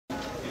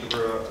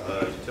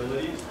Peterborough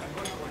Utilities,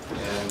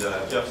 and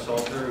Geoff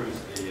Salter, who's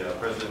the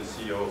President and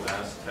CEO of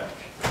Aztech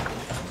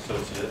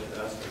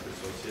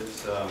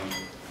Associates.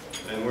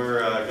 And we're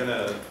going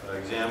to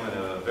examine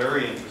a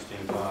very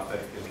interesting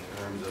topic in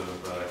terms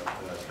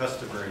of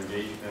customer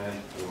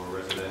engagement for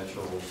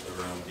residential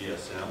around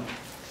DSM.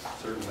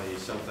 Certainly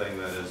something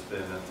that has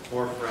been at the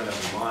forefront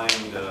of the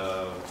mind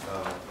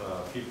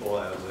of people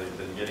as they've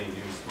been getting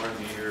new smart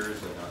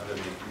meters and how to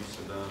make use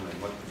of them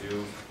and what to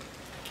do.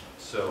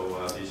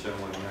 So these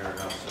gentlemen here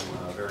have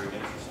some very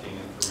interesting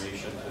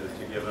information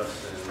to give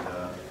us and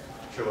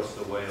show us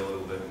the way a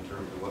little bit in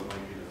terms of what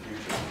might be the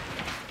future.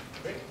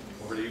 Great.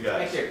 Over to you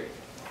guys. Thank you.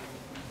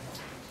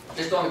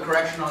 Just on the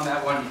correction on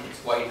that one, it's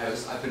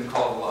Whitehouse. I've been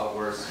called a lot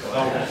worse. So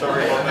oh,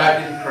 sorry about that. I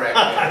didn't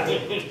correct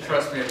you.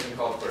 Trust me, I've been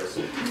called worse.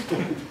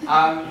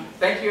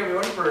 Thank you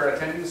everyone for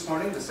attending this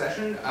morning, the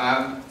session.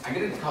 I'm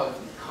going to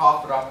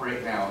cough it up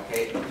right now,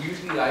 okay?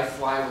 Usually I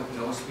fly with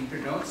no speaker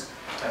notes,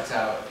 but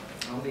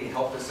nobody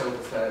helped us out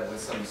with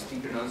some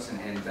speaker notes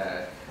and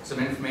some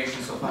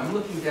information. So if I'm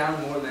looking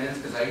down more than this,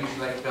 because I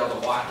usually like to be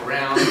able to walk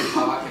around and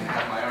talk and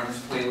have my arms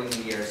flailing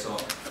in the air, so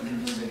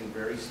I'm just sitting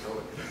very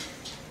stoic.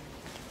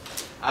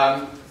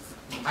 I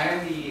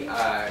am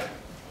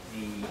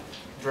the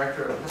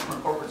Director of Customer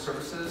Corporate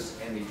Services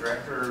and the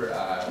Director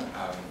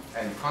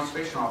and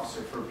Conservation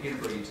Officer for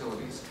Peterborough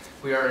Utilities.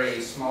 We are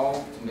a small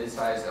to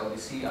mid-sized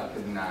LDC up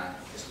in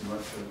just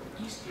north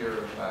of east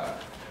here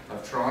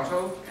of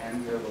Toronto,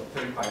 and we have about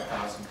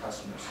 35,000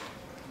 customers.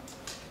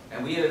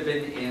 And we have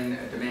been in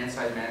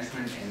demand-side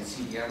management and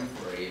CDM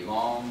for a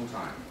long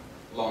time.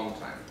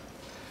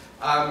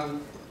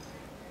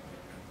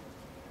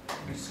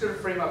 I'm just going to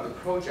frame up the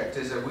project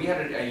is that we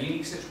had a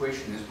unique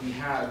situation as we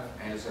have,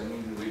 as I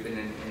mean, we've been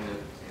in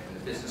the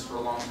business for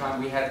a long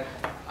time. We had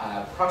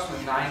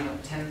approximately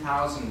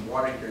 10,000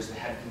 water heaters that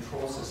had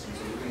control systems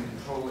that we've been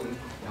controlling,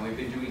 and we've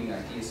been doing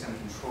DSM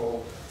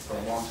control for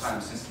a long time,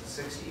 since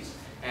the 60s.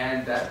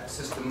 And that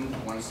system,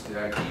 once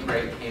the IT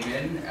rate came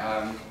in,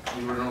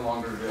 we were no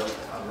longer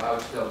allowed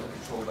to be able to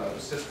control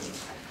those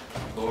systems.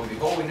 Lo and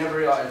behold, we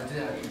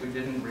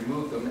didn't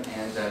remove them,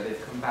 and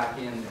they've come back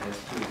in as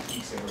through the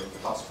Peterborough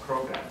Plus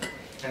program.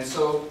 And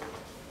so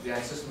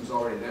that system's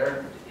already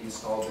there,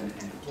 installed and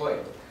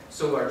deployed.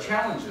 So our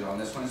challenge on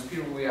this one is,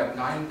 we have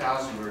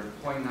 9,000, we're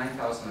deploying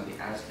 9,000 of the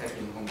Aztech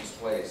In-Home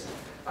Displays,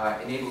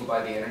 enabled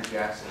by the Energy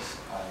Access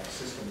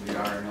system we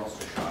are in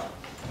Ulster Shop,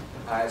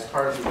 as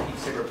part of the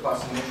Peterborough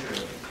Plus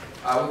initiative.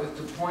 With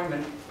the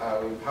deployment,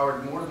 we've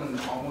powered more than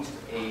almost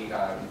a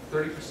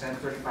 30%,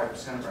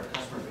 35% of our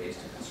customer base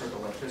to conserve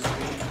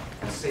electricity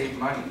and save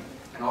money.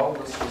 And all of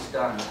this was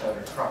done without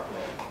a truck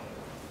roll.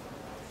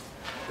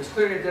 It was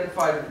clearly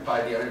identified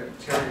by the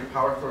Ontario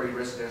Power Authority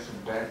Residential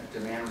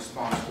Demand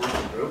Response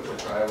Working Group,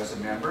 which I was a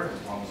member,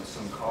 along with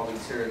some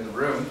colleagues here in the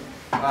room,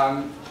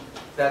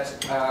 that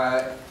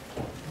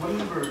when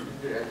we were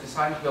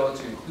deciding to be able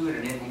to include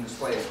an in-home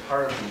display as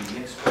part of the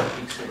mix for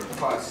Peterborough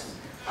Plus,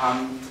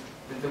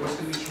 there was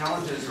going to be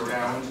challenges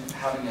around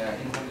having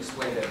an in-home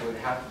display that would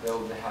have to be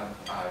able to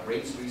have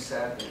rates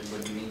reset, that it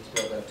would need to be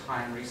able to have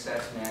time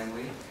resets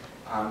manually,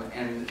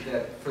 and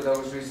that for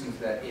those reasons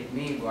that it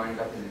may wind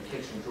up in the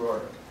kitchen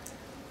drawer.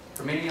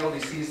 For many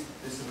LDCs,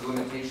 this is the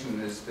limitation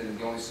that has been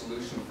the only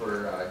solution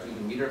for due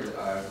to meter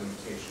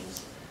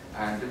limitations.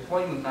 And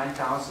deploying with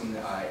 9,000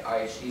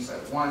 IHDs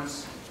at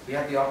once, we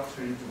had the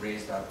opportunity to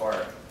raise that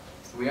bar.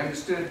 We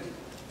understood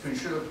to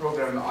ensure the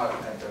program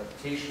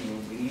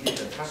adaptation, we needed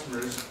the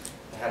customers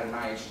that had an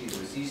IHD that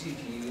was easy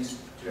to use,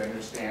 to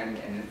understand,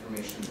 and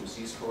information that was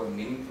useful and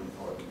meaningful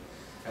for them.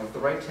 And with the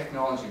right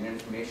technology and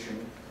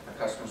information, our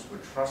customers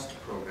would trust the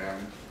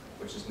program,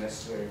 which is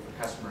necessary for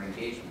customer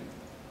engagement.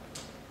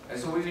 And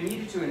so we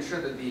needed to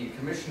ensure that the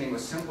commissioning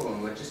was simple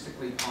and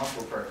logistically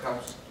possible for our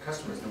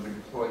customers, and we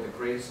deployed the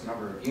greatest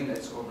number of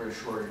units over a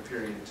shorter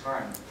period of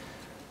time.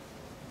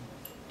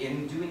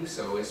 In doing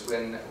so is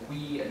when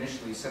we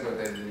initially sent out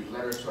the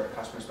letters to our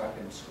customers back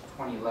in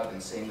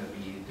 2011 saying that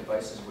the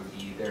devices would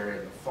be there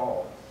in the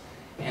fall.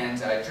 And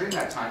during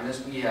that time,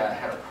 we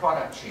had a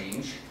product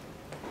change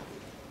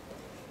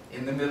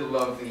in the middle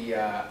of the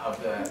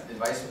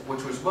device,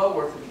 which was well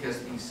worth it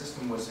because the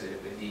system was,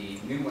 the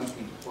new ones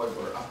we deployed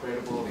were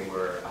upgradable, they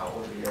were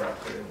over-the-air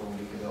upgradable, we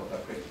could be able to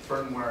upgrade the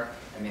firmware,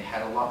 and they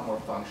had a lot more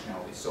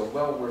functionality, so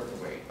well worth the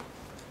wait.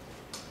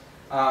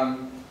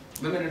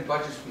 Limited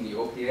budgets from the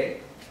OPA,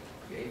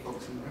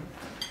 folks in the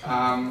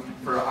room.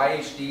 For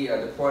IHD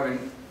deployment,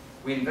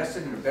 we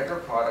invested in a better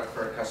product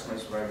for our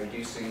customers by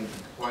reducing the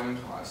deployment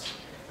costs.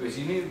 It was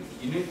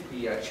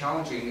uniquely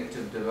challenging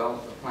to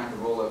develop a plan to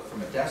roll out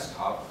from a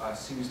desktop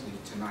seamlessly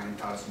to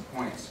 9,000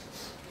 points.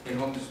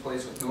 In-home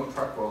displays with no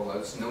truck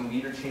rollouts, no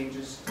meter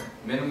changes,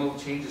 minimal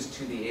changes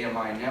to the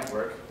AMI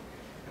network.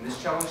 And this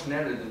challenge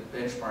netted the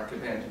benchmark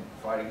event,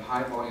 providing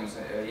high volumes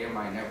of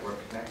AMI network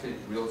connected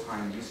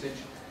real-time usage,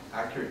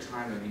 accurate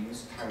time of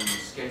use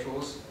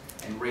schedules,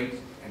 and rate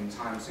and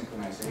time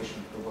synchronization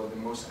to provide the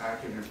most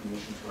accurate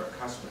information to our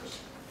customers.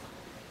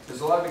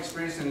 There's a lot of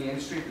experience in the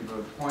industry for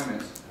the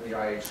deployment of the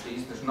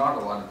IHDs. There's not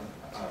a lot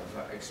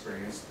of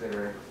experience that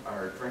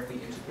are directly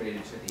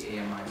integrated to the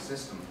AMI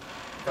system.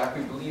 In fact,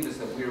 we believe is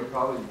that we are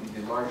probably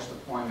the largest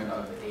deployment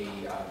of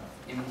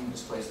in-home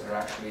displays that are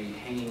actually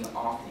hanging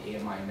off the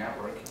AMI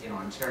network in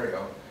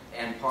Ontario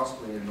and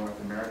possibly in North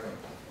America.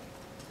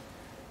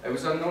 It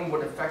was unknown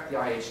what effect the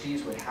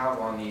IHDs would have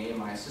on the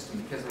AMI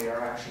system because they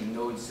are actually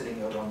nodes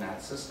sitting out on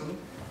that system.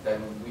 That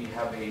we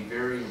have a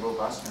very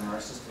robust, and our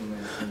system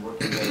has been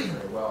working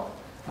very well,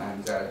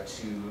 and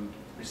to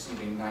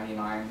receiving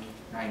 98%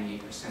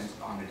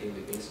 on a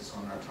daily basis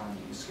on our time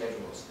to use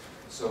schedules.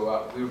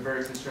 So we were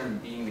very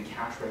concerned, being the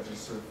cash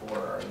register for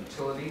our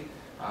utility,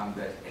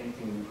 that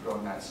anything we put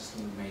on that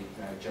system may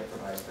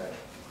jeopardize that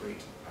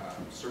great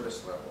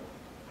service level.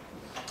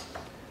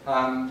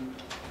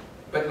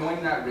 But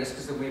knowing that risk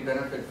is that we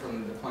benefit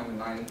from the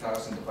deployment of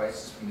 90,000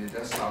 devices from the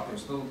desktop,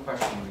 there's little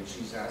question we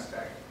choose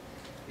Aztech.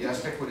 The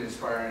Aztech would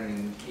inspire and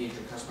engage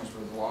our customers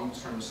with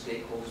long-term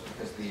stakeholders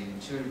because of the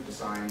intuitive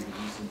design, the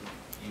ease of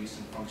use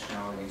and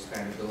functionality and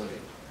expandability.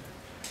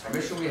 Our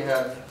mission we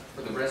have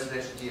for the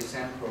residential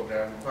DSM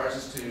program requires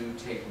us to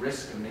take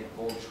risks and make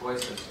bold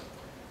choices.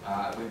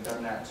 We've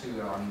done that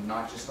too,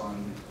 not just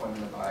on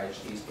deployment of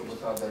IHDs, but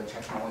with other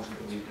technology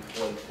that we've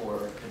deployed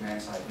for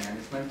demand-side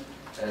management,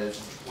 as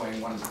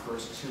deploying one of the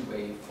first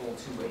full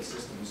two-way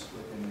systems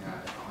within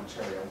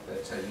Ontario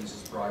that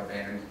uses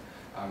broadband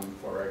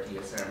for our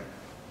DSM,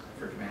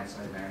 for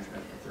demand-side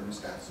management, for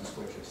thermostats and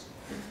switches.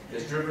 It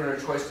has driven our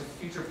choice to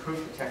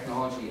future-proof the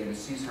technology and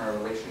season our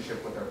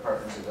relationship with our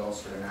partners at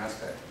Ulster and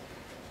Aztech.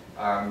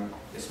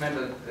 It's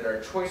meant that our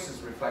choices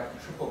reflect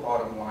the triple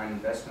bottom line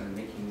investment in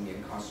making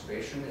in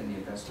conservation and the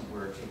investment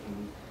we're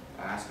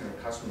asking our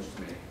customers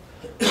to make.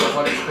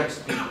 One expects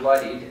to be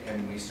bloodied,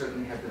 and we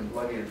certainly have been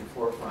bloodied at the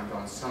forefront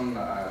on some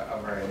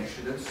of our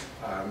initiatives.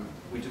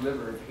 We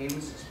deliver a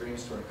painless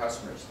experience to our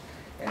customers,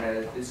 and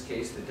in this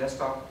case, the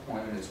desktop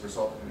deployment has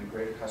resulted in a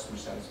greater customer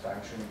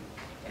satisfaction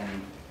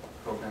and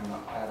program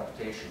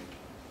adaptation.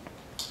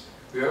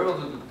 We are able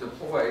to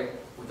deploy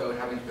without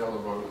having to be able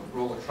to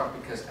roll a truck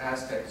because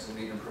Aztech is a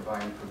leader in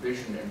providing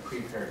provisioned and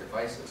prepared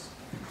devices.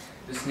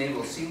 This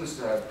enables a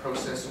seamless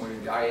process where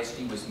the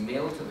ISD was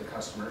mailed to the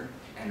customer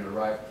and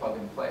arrived plug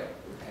and play.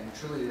 And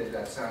truly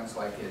that sounds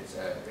like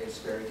it's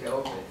fairy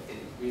tale, but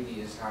it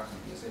really is happening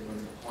because when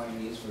we're deploying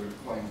these, we're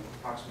deploying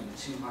approximately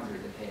 200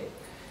 a day.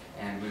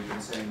 And we've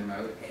been sending them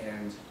out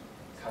and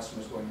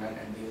customers going out,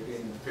 and we're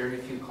getting very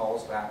few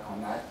calls back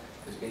on that.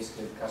 Because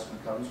basically the customer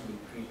comes,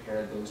 we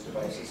prepare those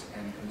devices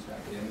and it comes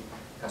back in,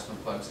 the customer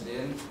plugs it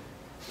in, it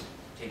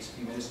takes a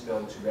few minutes to be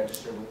able to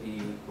register with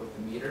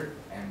the meter,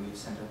 and we've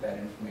sent out that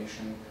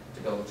information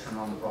to be able to turn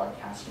on the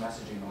broadcast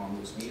messaging on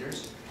those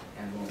meters,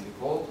 and lo and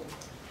behold,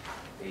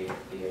 they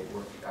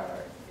work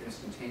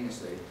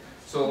instantaneously.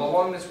 So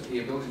along this with the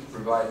ability to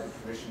provide the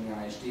provision in the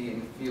IHD in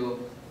the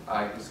field,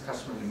 gives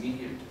customers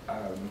immediate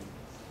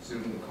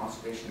zoom the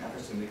conservation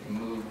efforts, and they can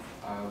move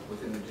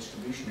within the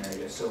distribution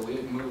area. So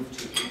we've moved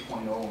to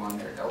 8.0 on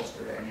their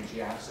Ulster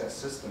Energy Access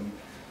System,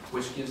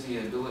 which gives the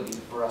ability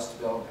for us to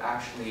be able to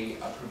actually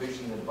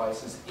provision the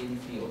devices in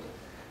field.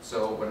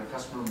 So when a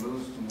customer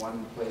moves from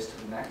one place to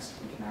the next,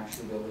 we can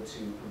actually be able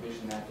to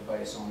provision that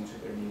device onto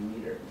their new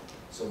meter.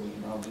 So we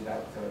can all do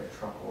that without a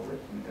truck over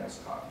it from the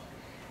desktop.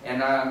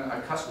 And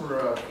our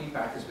customer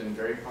feedback has been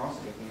very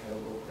positive. We had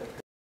a little clip.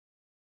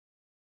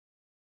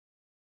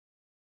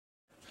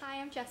 Hi,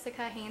 I'm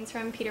Jessica Haynes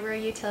from Peterborough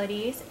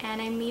Utilities,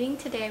 and I'm meeting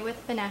today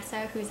with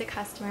Vanessa, who's a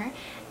customer,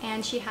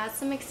 and she has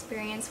some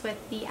experience with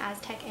the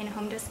Aztech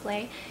In-Home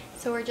Display,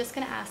 so we're just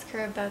going to ask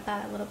her about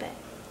that a little bit.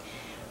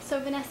 So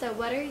Vanessa,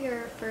 what are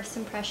your first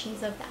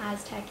impressions of the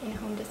Aztech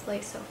In-Home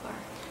Display so far?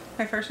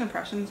 My first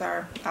impressions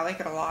are, I like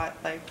it a lot.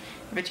 Like,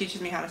 if it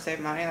teaches me how to save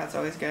money, that's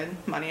always good.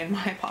 Money in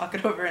my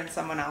pocket over in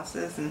someone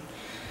else's, and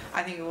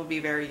I think it will be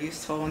very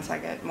useful once I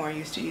get more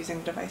used to using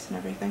the device and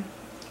everything.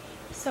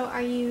 So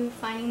are you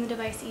finding the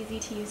device easy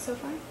to use so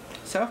far?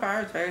 So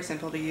far, it's very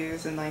simple to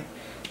use, and like,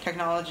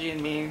 technology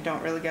and me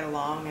don't really get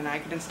along, and I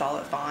could install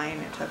it fine.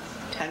 It took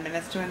 10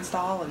 minutes to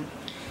install, and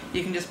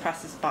you can just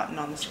press this button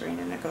on the screen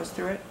and it goes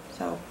through it.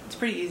 So it's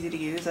pretty easy to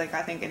use. Like,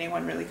 I think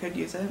anyone really could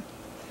use it.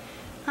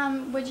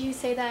 Would you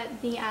say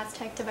that the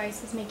Aztech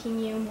device is making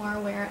you more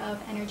aware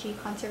of energy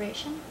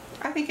conservation?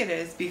 I think it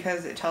is,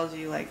 because it tells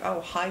you like, oh,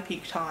 high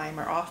peak time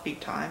or off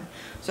peak time.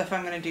 So if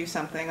I'm going to do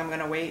something, I'm going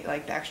to wait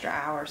like the extra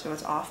hour so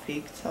it's off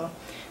peak. So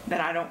then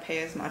I don't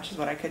pay as much as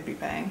what I could be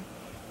paying.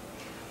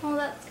 Well,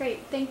 that's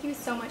great. Thank you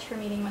so much for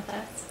meeting with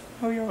us.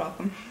 Oh, you're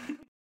welcome.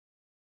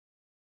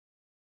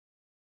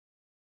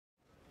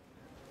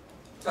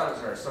 That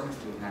was our summer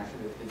student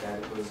actually that did that.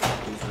 It was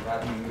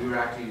that. I mean, we were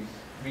actually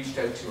reached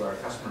out to our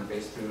customer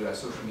base through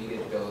social media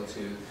to be able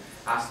to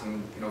ask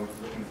them,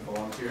 looking for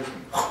volunteers.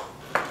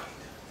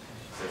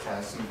 So it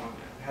has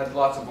had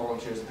lots of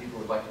volunteers that people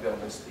would like to be able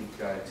to speak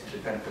to the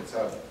benefits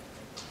of.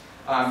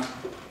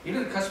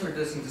 Even the customer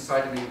doesn't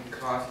decide to make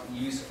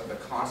use of the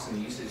cost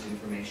and usage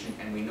information,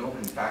 and we know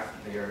in fact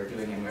they are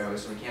doing it. I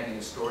was recounting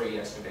a story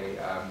yesterday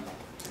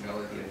to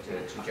Melody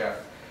and to Geoff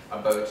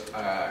about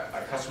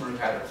a customer who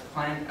had a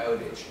planned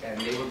outage, and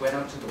they went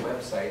out to the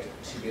website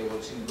to be able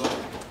to look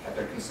at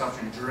their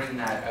consumption during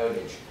that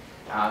outage.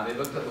 They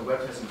looked at the web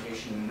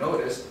presentation and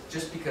noticed,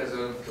 just because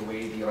of the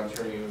way the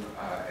Ontario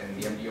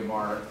and the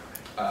MDMR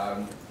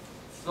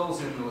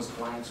fills in those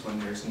blanks when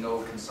there's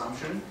no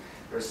consumption,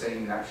 they're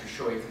saying actually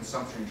showing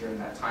consumption during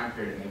that time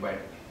period. And they went,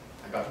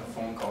 I got the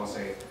phone call and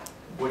say,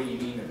 what do you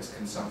mean that it's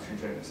consumption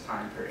during this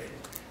time period?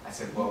 I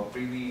said, well,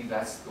 really,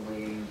 that's the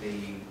way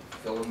they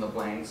fill in the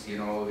blanks, you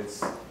know,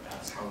 that's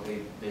how they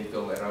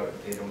fill it out.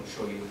 They don't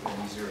show you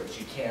any zeros.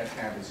 You can't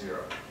have a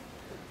zero.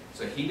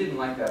 So he didn't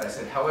like that. I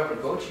said, however,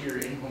 go to your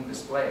in-home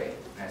display.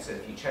 And I said,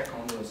 if you check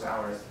on those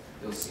hours,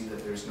 you'll see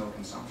that there's no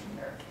consumption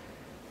there.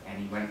 And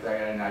he went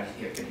back, and I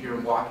could hear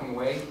him walking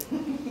away.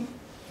 And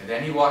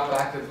then he walked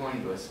back to the phone,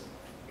 and he goes,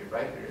 you're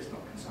right, there is no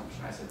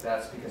consumption. I said,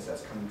 that's because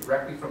that's coming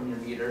directly from your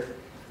meter.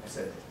 I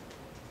said,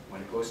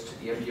 when it goes to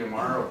the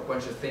MDMR, a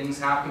bunch of things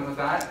happen with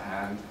that,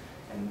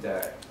 and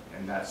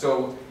that.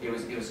 So it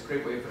was a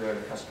great way for the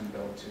customer to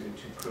be able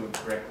to prove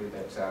correctly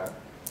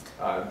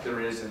that there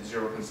is a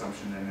zero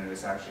consumption, and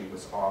it actually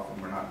was off,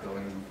 and we're not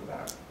billing them for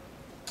that.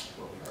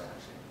 Well,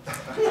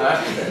 we are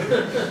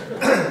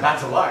actually.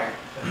 That's a lie.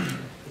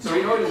 So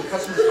we know that the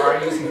customers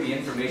are using the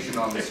information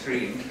on the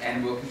screen,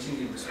 and will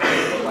continue to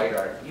respond to the light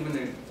art,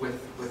 even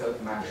without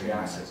them actually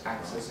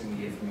accessing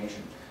the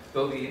information.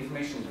 Though the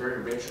information is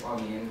very rich on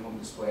the in-home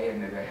display,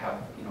 and they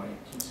have, you know,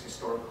 it keeps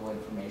historical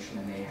information,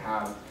 and they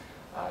have,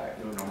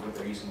 you know, what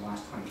they're using the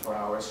last 24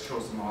 hours,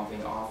 shows them all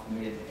the off,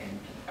 mid,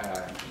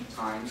 and peak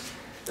times,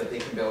 that they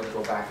can be able to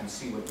go back and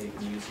see what they've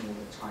been using over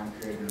the time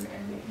period, and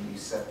they can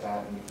reset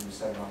that, and they can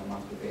reset it on a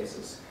monthly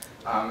basis.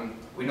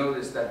 We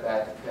noticed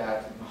that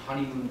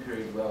honeymoon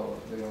period will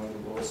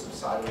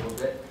subside a little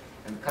bit,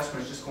 and the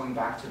customer is just going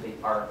back to the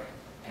arc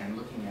and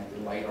looking at the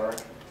light arc,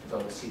 to be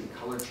able to see the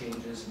color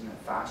changes and the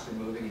faster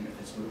moving, and if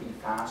it's moving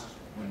fast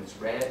when it's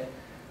red,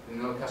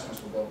 then the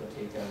customers will be able to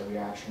take a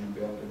reaction and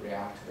be able to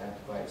react to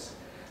that device.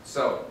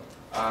 So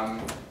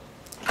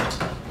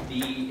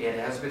it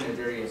has been a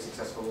very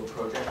successful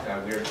project.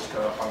 We're just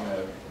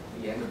on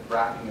the end of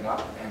wrapping it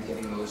up and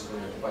getting those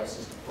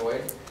devices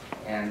deployed.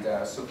 And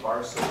so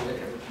far, so good.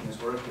 Everything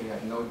has worked. We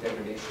have no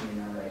degradation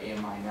in our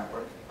AMI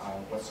network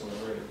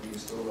whatsoever. We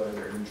still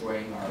are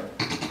enjoying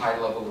our high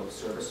level of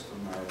service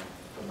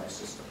from our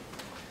system.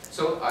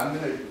 So I'm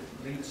going to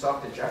leave this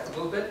off to Geoff a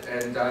little bit,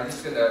 and I'm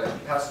just going to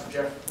pass to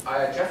Geoff.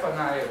 Geoff and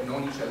I have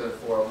known each other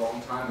for a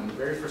long time, and the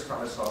very first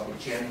time I saw the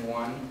Gen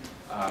 1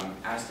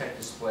 Aztech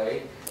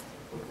display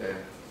with the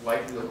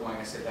light wheel going,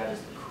 I said, that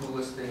is the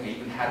coolest thing. I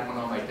even had one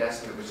on my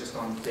desk, and it was just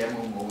on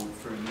demo mode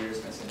for years.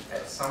 And I said,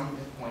 at some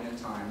point in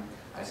time,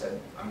 I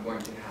said, I'm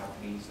going to have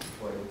these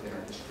deployed within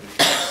our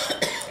distribution.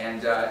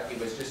 And it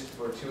was just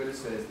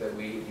fortuitous that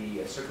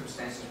the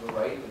circumstances were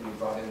right, that we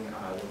brought in the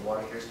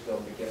Whitehouse to be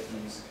able to get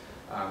these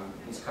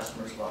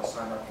customers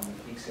signed up on the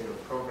Peak Saver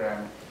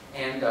program,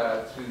 and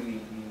through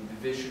the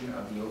vision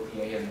of the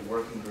OPA and the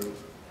working group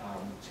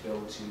to be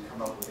able to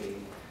come up with a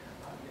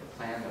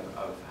plan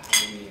of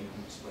having the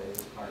in-home display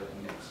as part of the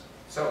mix.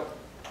 So,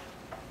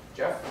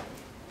 Geoff,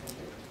 thank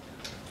you.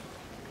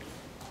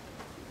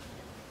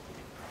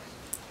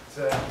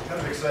 It's kind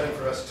of exciting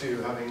for us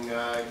too, having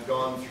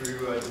gone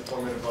through a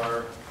deployment of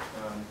our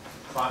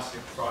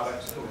plastic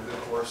product over the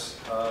course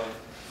of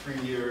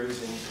 3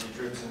 years in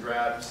dribs and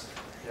drabs.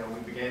 You know,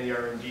 we began the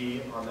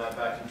R&D on that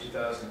back in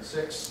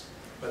 2006,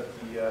 but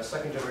the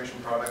second generation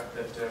product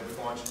that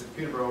we launched at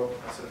Peterborough,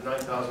 instead of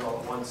 9,000 all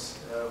at once,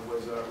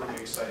 was a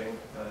really exciting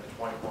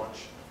deployment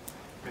launch.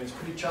 I mean, it's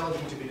pretty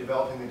challenging to be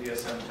developing the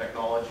DSM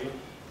technology,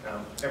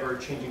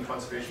 ever-changing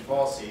conservation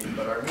policy,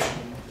 but our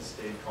mission has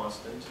stayed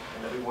constant,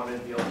 and that we wanted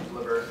to be able to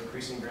deliver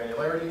increasing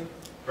granularity,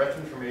 breadth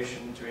of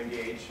information to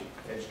engage,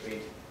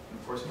 educate, and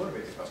of course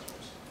motivate the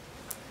customers.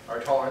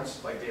 Our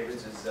tolerance, like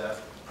David's, is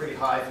pretty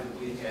high for the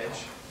bleeding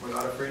edge. We're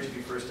not afraid to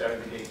be first out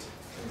of the gate,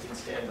 and we can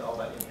stand all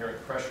that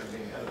inherent pressure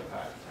being out of the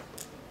pack.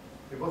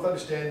 We both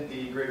understand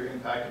the greater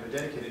impact of a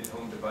dedicated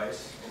home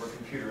device over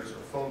computers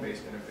or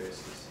phone-based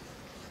interfaces.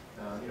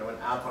 You know, an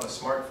app on a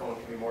smartphone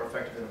can be more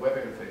effective than a web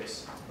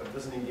interface, but it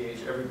doesn't engage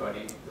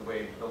everybody the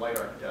way the light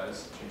arc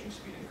does, changing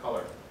speed and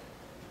color.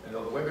 And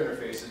though the web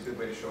interface is a good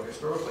way to show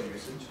historical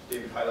usage,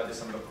 David highlighted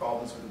some of the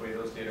problems with the way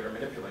those data are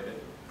manipulated,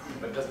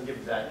 but it doesn't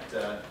give that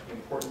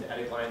important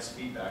at-a-glance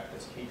feedback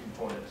that's a key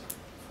component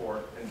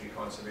for energy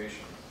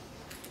conservation.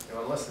 You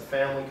know, unless the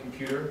family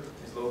computer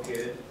is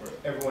located where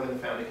everyone in the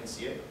family can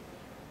see it,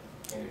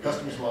 and the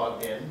customer's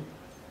logged in,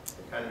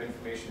 the kind of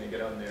information they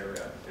get on their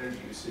energy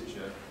usage,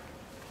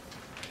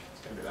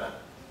 it's going to be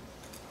that.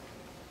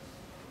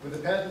 With the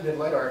patented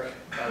light arc,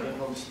 the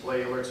in-home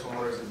display alerts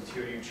homeowners that the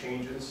TOU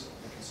changes,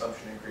 the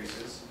consumption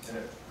increases, and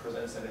it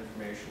presents that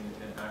information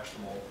in an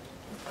actionable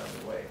and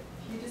timely way.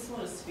 You just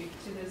want to speak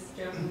to this,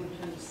 Geoff, in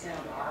terms of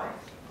sound off.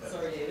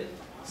 Sorry, David.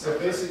 So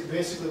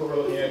basically what we're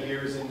looking at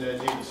here is in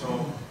David's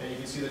home, and you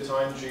can see the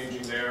time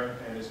changing there,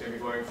 and it's going to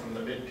be going from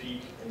the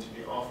mid-peak into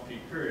the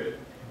off-peak period.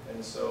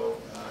 And so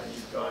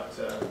you've got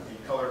the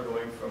color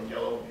going from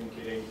yellow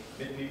indicating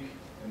mid-peak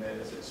and then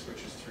as it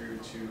switches through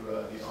to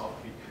the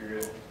off-peak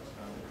period,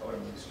 the color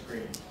moves to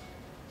green.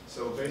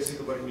 So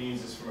basically what it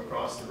means is from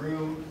across the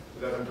room,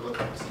 without having to look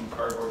at some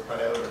cardboard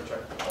cutout or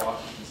check the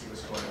clock, you can see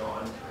what's going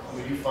on.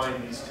 And we do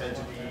find these tend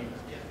to be in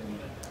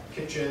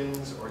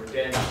kitchens or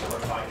dens or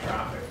high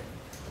traffic.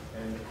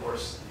 And of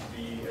course,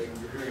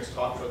 you're hearing us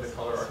talk about the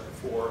color arc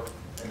before,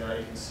 and now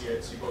you can see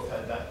it. So you both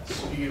had that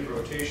speed of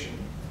rotation,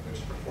 which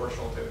is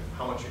proportional to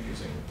how much you're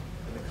using,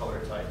 and the color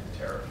tied to the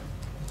tariff.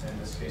 And in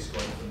this case,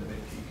 going from the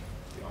mid-peak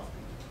to the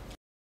off-peak.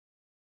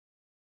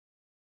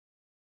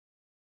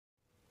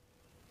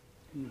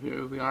 And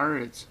here we are,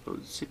 it's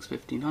about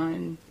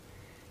 6:59,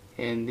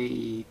 and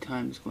the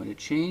time is going to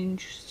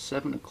change,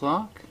 7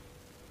 o'clock.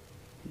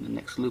 And the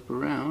next loop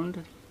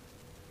around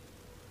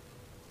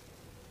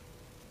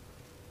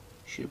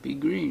should be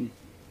green.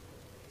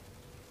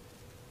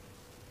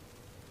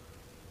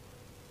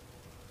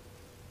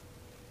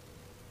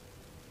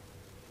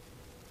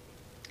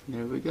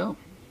 There we go.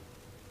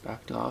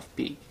 Back to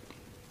off-peak.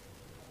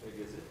 How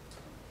big is it?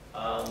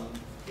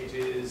 It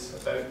is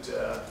about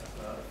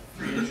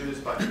 3 inches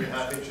by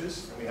 3.5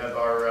 inches, and we have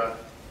our,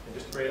 and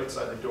just right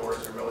outside the doors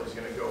where Melody's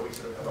going to go, we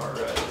sort of have our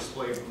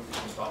display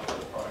booth on top of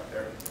the product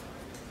there.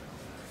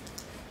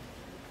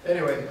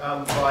 Anyway,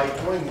 by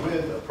going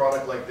with a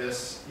product like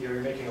this,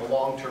 you're making a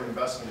long-term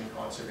investment in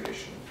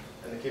conservation,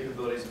 and the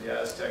capabilities of the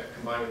Aztech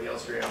combined with the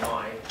Elster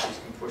AMI, these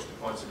can push the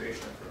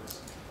conservation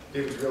efforts.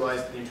 David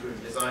realized the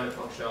intuitive design and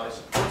functionality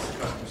supports the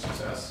customer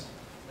success,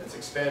 and its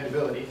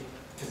expandability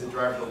is the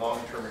driver of the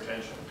long-term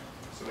retention.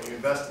 So when you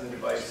invest in the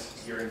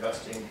device, you're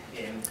investing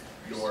in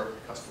your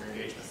customer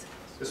engagement.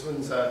 This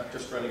one's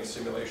just running a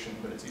simulation,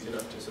 but it's easy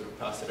enough to sort of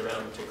pass it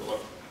around and take a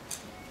look.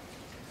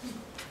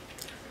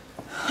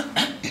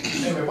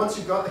 Anyway, once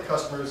you've got the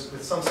customers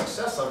with some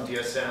success on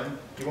DSM,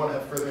 you want to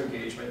have further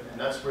engagement, and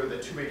that's where the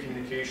two-way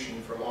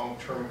communication for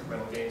long-term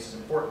incremental gains is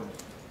important.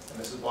 And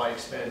this is why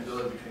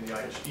expandability between the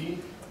IHD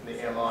and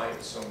the AMI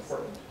is so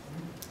important.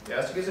 The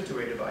Aztech is a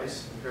two-way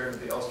device, compared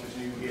with the Elster's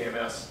new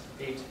EAMS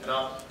 8 and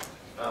up,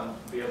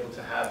 be able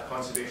to have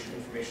conservation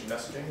information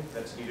messaging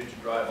that's needed to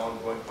drive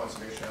ongoing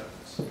conservation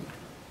efforts.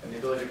 And the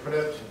ability to put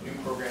out new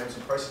programs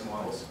and pricing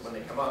models when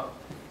they come up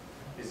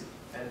is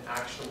an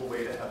actionable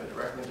way to have a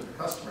direct link to the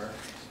customer,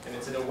 and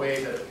it's in a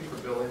way that a paper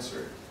bill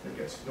insert that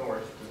gets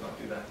ignored does not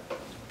do that.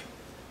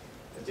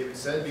 As David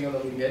said, being on the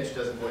leading edge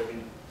does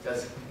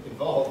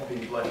involve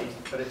being bloody,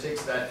 but it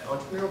takes that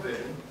entrepreneurial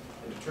vision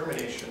and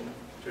determination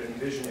to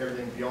envision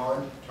everything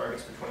beyond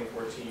targets for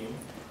 2014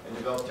 and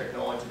develop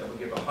technology that will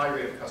give a high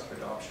rate of customer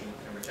adoption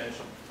and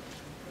retention.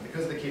 And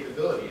because of the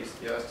capabilities,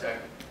 the Aztech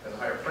has a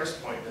higher price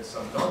point than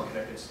some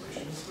non-connected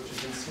solutions, which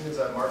has been seen as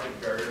a market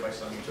barrier by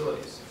some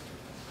utilities.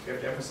 We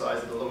have to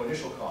emphasize that the low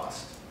initial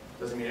cost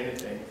doesn't mean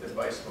anything if the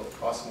device both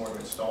costs more to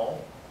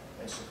install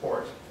and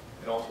support,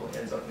 and ultimately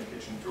ends up in the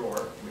kitchen drawer,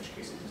 in which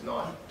case it does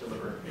not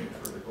deliver any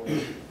further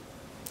goals.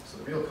 So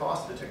the real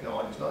cost of the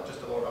technology is not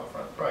just a lower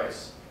upfront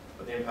price,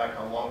 but the impact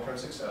on long-term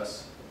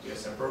success of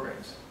DSM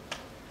programs.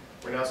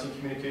 We're now seeing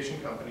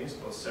communication companies,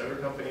 both cellular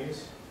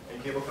companies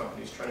and cable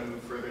companies, trying to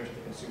move further into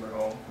the consumer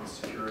home with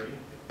security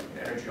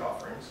and energy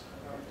offerings.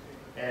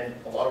 And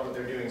a lot of what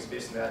they're doing is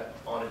basing that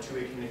on a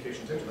two-way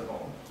communications into the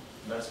home.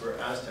 And that's where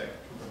Aztech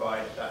can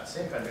provide that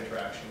same kind of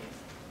interaction,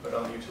 but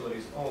on the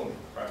utility's own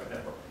private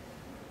network.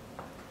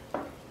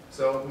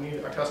 So we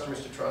need our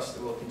customers to trust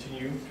that we'll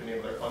continue to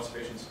enable their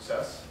conservation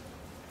success.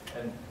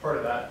 And part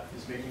of that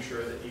is making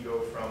sure that you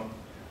go from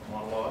a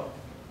monologue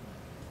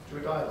to a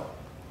dialogue.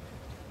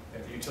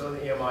 If the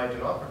utility and the AMI do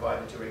not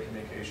provide the two-way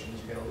communications,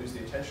 you're going to lose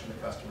the attention of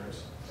the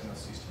customers and they'll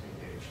cease to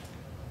be engaged.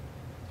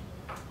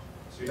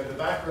 So you have the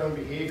background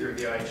behavior of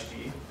the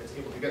IHD that's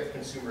able to get the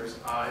consumer's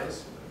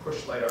eyes with a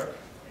push light arc,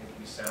 and it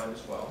can be sound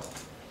as well.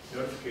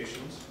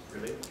 Notifications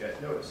really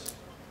get noticed.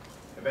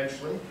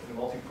 Eventually, in a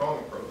multi-prong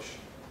approach,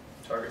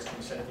 targets can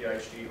be sent to the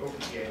IHD over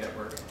the PA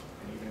network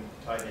and even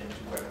tied into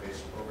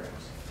web-based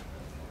programs.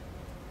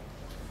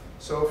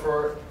 So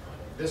for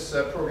this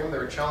program,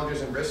 there are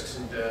challenges and risks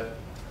in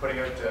putting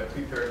out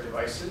prepared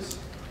devices,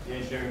 the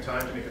engineering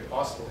time to make it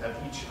possible to have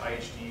each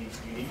IHD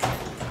unique,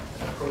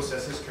 and the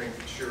processes to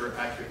ensure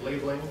accurate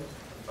labeling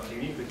of the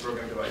uniquely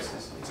programmed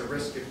devices. It's a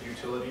risk if the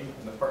utility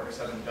and the partners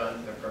haven't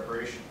done their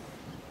preparation.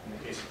 In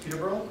the case of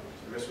Peterborough,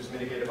 the risk was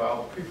mitigated by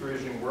all the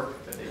pre-provisioning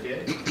work that they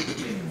did.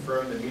 They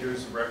confirmed the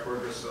meters of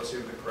record were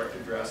associated with the correct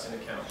address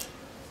and account.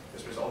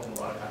 This resulted in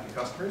a lot of happy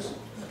customers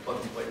and the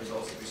plug-and-play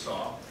results that we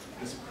saw.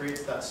 And this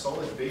creates that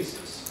solid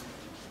basis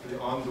for the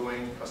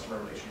ongoing customer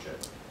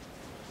relationship.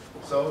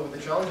 So with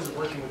the challenges of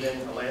working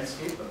within a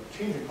landscape of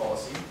changing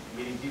policy,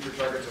 meeting deeper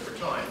targets over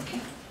time,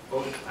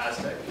 both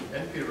Aztech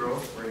and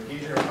Peterborough were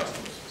engaging our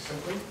customers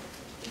simply,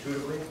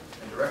 intuitively,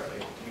 and directly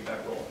to meet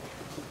that goal.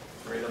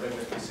 We're enabling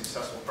them to be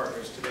successful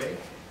partners today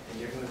and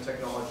giving them the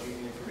technology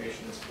and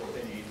information and support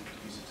they need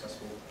to be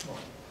successful tomorrow.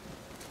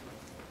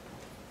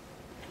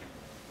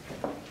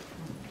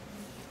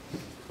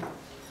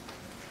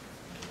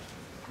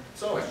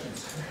 So, questions?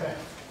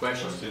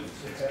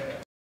 Questions?